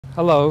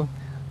Hello,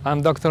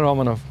 I'm Dr.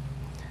 Romanov.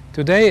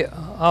 Today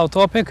our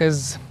topic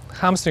is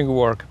hamstring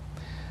work.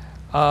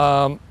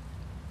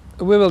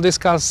 We will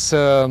discuss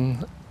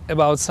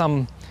about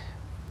some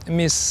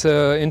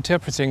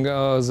misinterpreting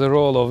the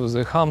role of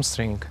the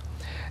hamstring,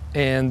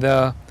 and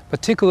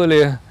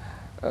particularly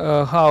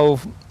how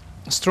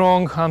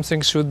strong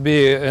hamstrings should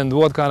be and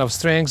what kind of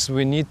strengths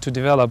we need to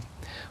develop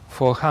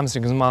for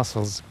hamstring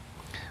muscles.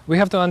 We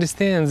have to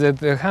understand that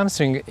the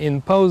hamstring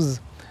in pose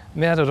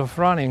method of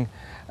running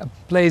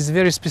plays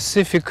very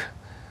specific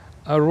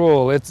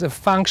role. It's a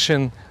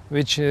function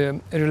which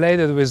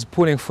related with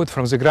pulling foot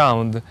from the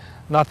ground,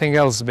 nothing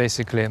else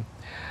basically.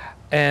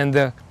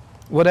 And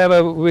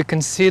whatever we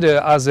consider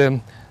as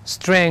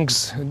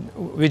strengths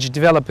which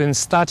develop in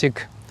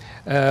static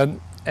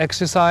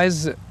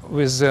exercise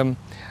with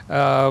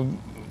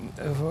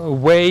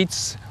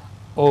weights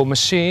or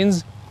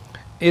machines,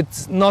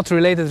 it's not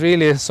related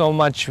really so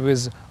much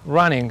with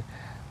running.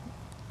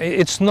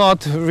 It's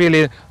not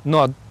really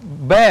not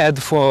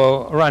bad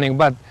for running,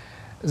 but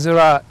there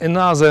are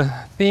another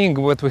thing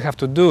what we have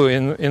to do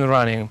in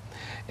running,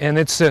 and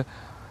it's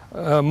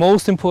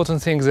most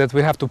important thing that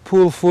we have to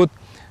pull foot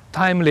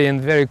timely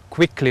and very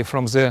quickly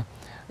from the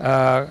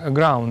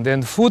ground.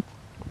 And foot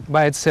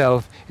by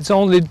itself, it's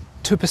only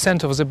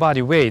 2% of the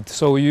body weight,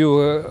 so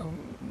you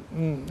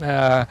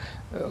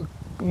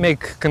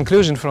make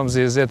conclusion from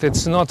this that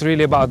it's not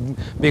really about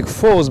big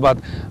force but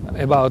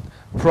about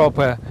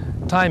proper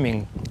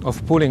timing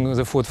of pulling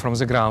the foot from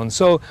the ground.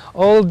 So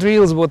all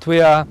drills what we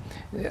are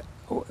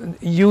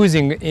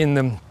using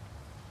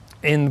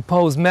in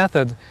pose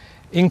method,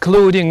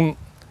 including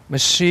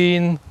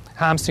machine,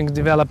 hamstring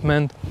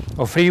development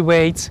or free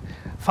weights,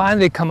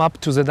 finally come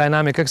up to the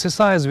dynamic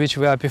exercise which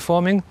we are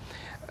performing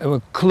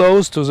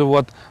close to the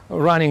what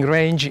running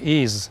range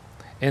is.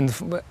 And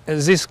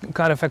this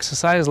kind of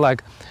exercise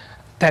like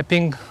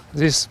tapping,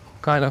 this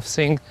kind of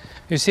thing,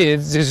 you see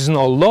this is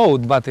no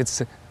load but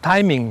it's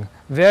timing,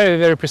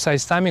 very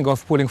precise timing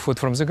of pulling foot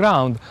from the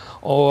ground.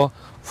 Or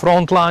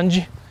front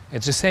lunge,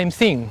 it's the same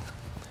thing.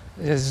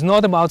 It's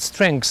not about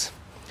strengths,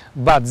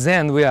 but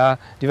then we are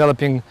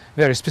developing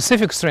very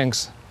specific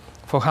strengths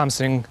for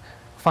hamstring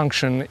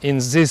function in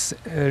this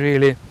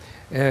really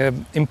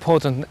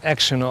important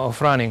action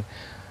of running,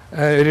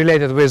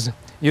 related with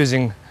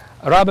using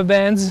rubber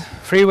bands,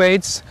 free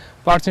weights,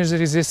 partner's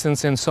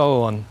resistance and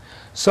so on.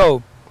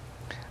 So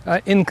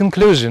in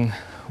conclusion,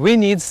 we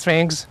need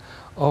strengths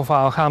of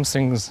our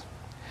hamstrings.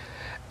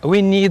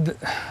 We need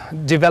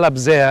develop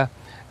their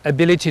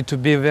ability to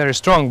be very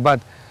strong,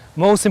 but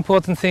most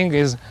important thing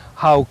is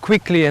how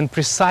quickly and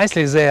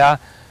precisely they are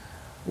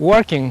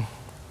working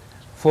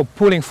for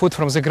pulling foot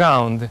from the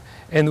ground.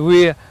 And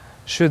we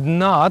should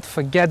not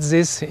forget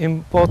this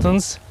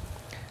importance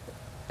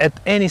at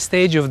any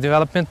stage of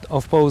development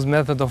of pose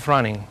method of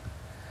running.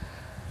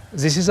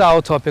 This is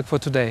our topic for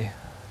today.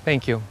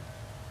 Thank you.